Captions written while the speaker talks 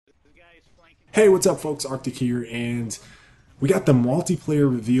Hey, what's up, folks? Arctic here, and we got the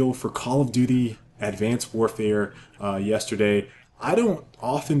multiplayer reveal for Call of Duty Advanced Warfare yesterday. I don't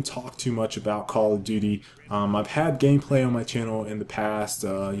often talk too much about Call of Duty. I've had gameplay on my channel in the past,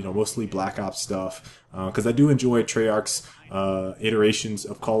 mostly Black Ops stuff, because I do enjoy Treyarch's iterations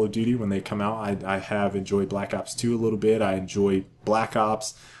of Call of Duty when they come out. I have enjoyed Black Ops 2 a little bit. I enjoy Black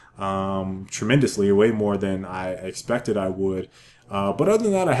Ops tremendously, way more than I expected I would. But other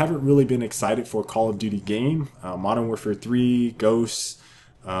than that, I haven't really been excited for a Call of Duty game. Modern Warfare 3, Ghosts,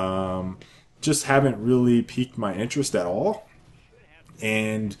 just haven't really piqued my interest at all.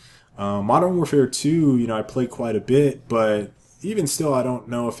 And Modern Warfare 2, I played quite a bit, but even still, I don't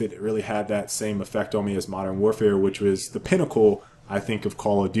know if it really had that same effect on me as Modern Warfare, which was the pinnacle, I think, of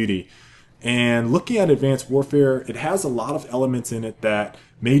Call of Duty. And looking at Advanced Warfare, it has a lot of elements in it that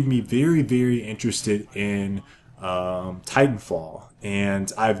made me very, very interested in Titanfall.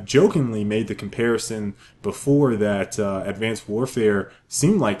 And I've jokingly made the comparison before that Advanced Warfare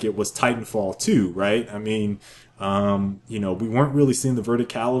seemed like it was Titanfall 2, right? I mean, we weren't really seeing the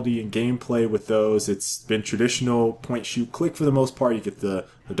verticality in gameplay with those. It's been traditional point, shoot, click for the most part. You get the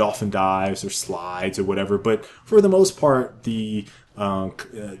dolphin dives or slides or whatever. But for the most part, the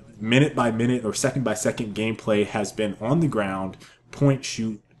minute by minute or second by second gameplay has been on the ground, point,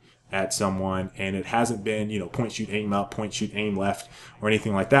 shoot, at someone, and it hasn't been, point, shoot, aim up, point, shoot, aim left, or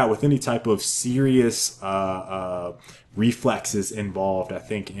anything like that with any type of serious reflexes involved, I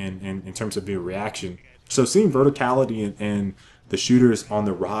think, in terms of your reaction. So seeing verticality and the shooters on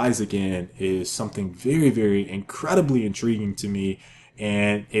the rise again is something very, very incredibly intriguing to me,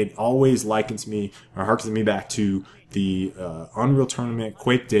 and it always likens me or harkens me back to the Unreal Tournament,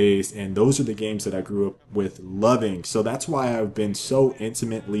 Quake days, and those are the games that I grew up with loving. So that's why I've been so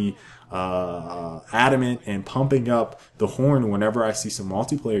intimately adamant and pumping up the horn whenever I see some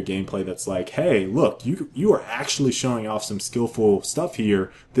multiplayer gameplay that's like, hey, look, you are actually showing off some skillful stuff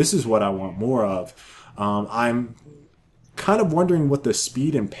here. This is what I want more of. I'm kind of wondering what the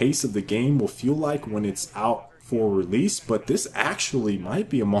speed and pace of the game will feel like when it's out for release, but this actually might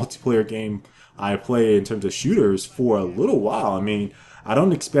be a multiplayer game I play in terms of shooters for a little while. I mean, I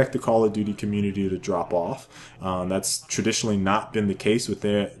don't expect the Call of Duty community to drop off. That's traditionally not been the case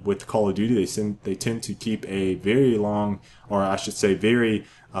with Call of Duty. They tend to keep a very long, or I should say, very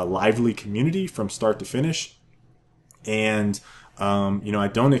lively community from start to finish. And I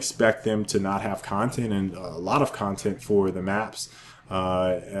don't expect them to not have content and a lot of content for the maps,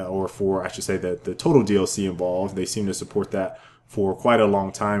 or for, I should say, the total DLC involved. They seem to support that for quite a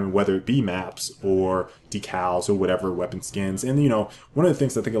long time, whether it be maps or decals or whatever, weapon skins. And, one of the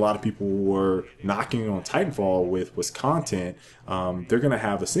things I think a lot of people were knocking on Titanfall with was content. They're going to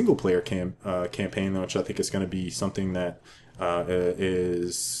have a single player campaign, which I think is going to be something that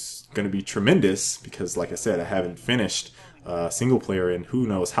is going to be tremendous because, like I said, I haven't finished single player in who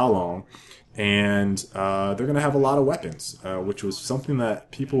knows how long. And they're going to have a lot of weapons, which was something that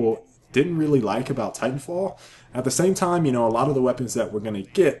people didn't really like about Titanfall. At the same time, a lot of the weapons that we're going to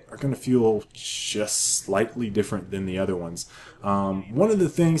get are going to feel just slightly different than the other ones. One of the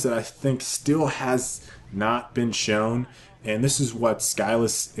things that I think still has not been shown, and this is what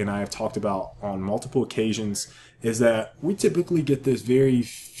Skyless and I have talked about on multiple occasions, is that we typically get this very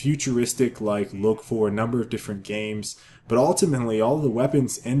futuristic look for a number of different games, but ultimately all of the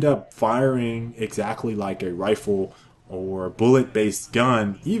weapons end up firing exactly like a rifle or bullet-based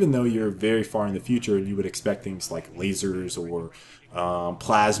gun, even though you're very far in the future and you would expect things like lasers or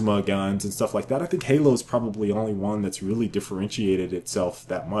plasma guns and stuff like that. I think Halo is probably the only one that's really differentiated itself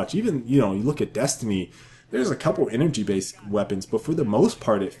that much. Even, you look at Destiny, there's a couple energy-based weapons, but for the most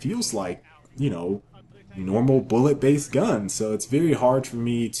part, it feels like, normal bullet-based guns. So it's very hard for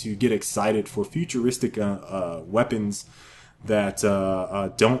me to get excited for futuristic weapons that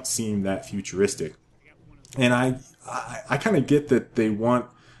don't seem that futuristic. And I kind of get that they want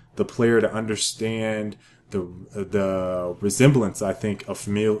the player to understand the resemblance, I think, of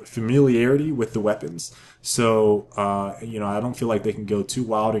familiarity with the weapons. So, I don't feel like they can go too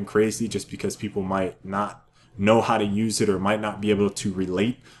wild and crazy just because people might not know how to use it or might not be able to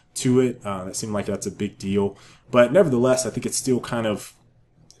relate to it. That seemed like that's a big deal. But nevertheless, I think it's still kind of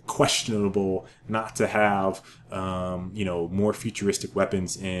questionable not to have, more futuristic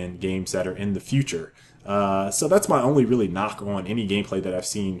weapons in games that are in the future. So that's my only really knock on any gameplay that I've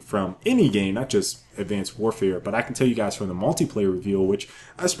seen from any game, not just Advanced Warfare. But I can tell you guys from the multiplayer reveal, which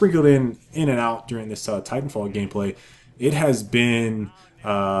I sprinkled in and out during this Titanfall gameplay, it has been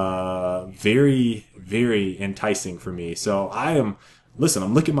very, very enticing for me. So I am listen,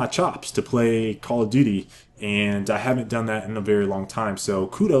 I'm licking my chops to play Call of Duty, and I haven't done that in a very long time. So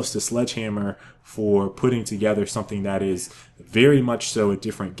kudos to Sledgehammer for putting together something that is very much so a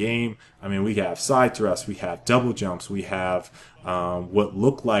different game. I mean, we have side thrusts, we have double jumps, we have what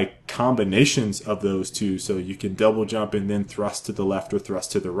look like combinations of those two. So you can double jump and then thrust to the left or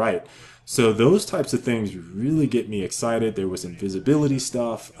thrust to the right. So those types of things really get me excited. There was invisibility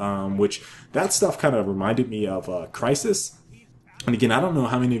stuff, which that stuff kind of reminded me of Crisis. And again, I don't know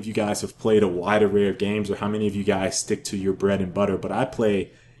how many of you guys have played a wide array of games or how many of you guys stick to your bread and butter, but I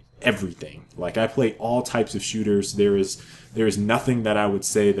play everything. Like, I play all types of shooters. There is nothing that I would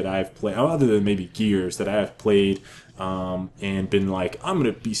say that I've played, other than maybe Gears, that I have played and been like, I'm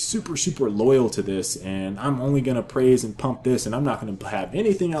going to be super, super loyal to this, and I'm only going to praise and pump this, and I'm not going to have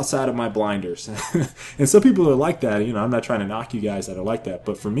anything outside of my blinders. And some people are like that. You know, I'm not trying to knock you guys that are like that.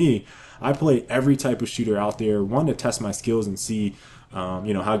 But for me, I play every type of shooter out there, one, to test my skills and see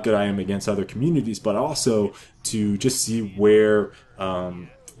how good I am against other communities, but also to just see where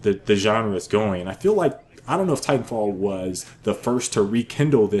the genre is going. And I feel like, I don't know if Titanfall was the first to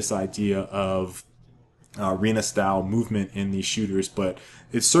rekindle this idea of arena style movement in these shooters, but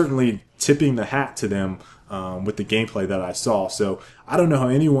it's certainly tipping the hat to them with the gameplay that I saw. So I don't know how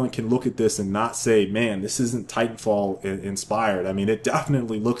anyone can look at this and not say, man, this isn't Titanfall inspired. I mean, it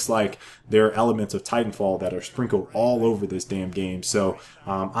definitely looks like there are elements of Titanfall that are sprinkled all over this damn game. So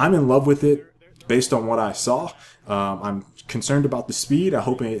I'm in love with it based on what I saw. I'm concerned about the speed. I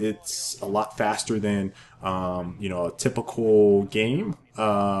hope it's a lot faster than a typical game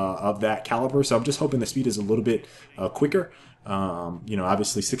of that caliber. So I'm just hoping the speed is a little bit quicker.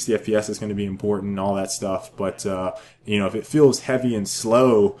 Obviously 60 FPS is going to be important and all that stuff. But, if it feels heavy and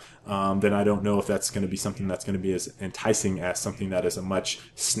slow, then I don't know if that's going to be something that's going to be as enticing as something that is a much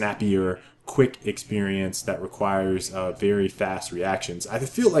snappier, quick experience that requires very fast reactions. I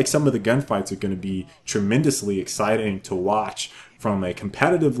feel like some of the gunfights are going to be tremendously exciting to watch from a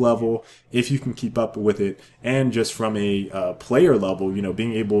competitive level, if you can keep up with it, and just from a player level,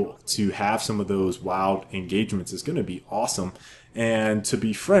 being able to have some of those wild engagements is going to be awesome. And to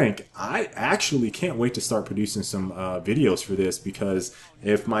be frank, I actually can't wait to start producing some videos for this, because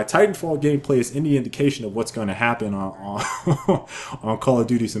if my Titanfall gameplay is any indication of what's going to happen on on Call of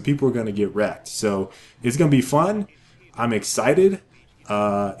Duty, some people are going to get wrecked. So it's going to be fun. I'm excited,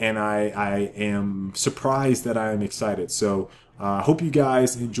 and I am surprised that I am excited. So I hope you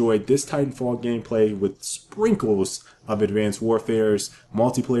guys enjoyed this Titanfall gameplay with sprinkles of Advanced Warfare's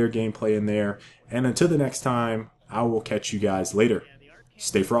multiplayer gameplay in there. And until the next time, I will catch you guys later.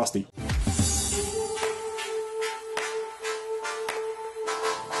 Stay frosty.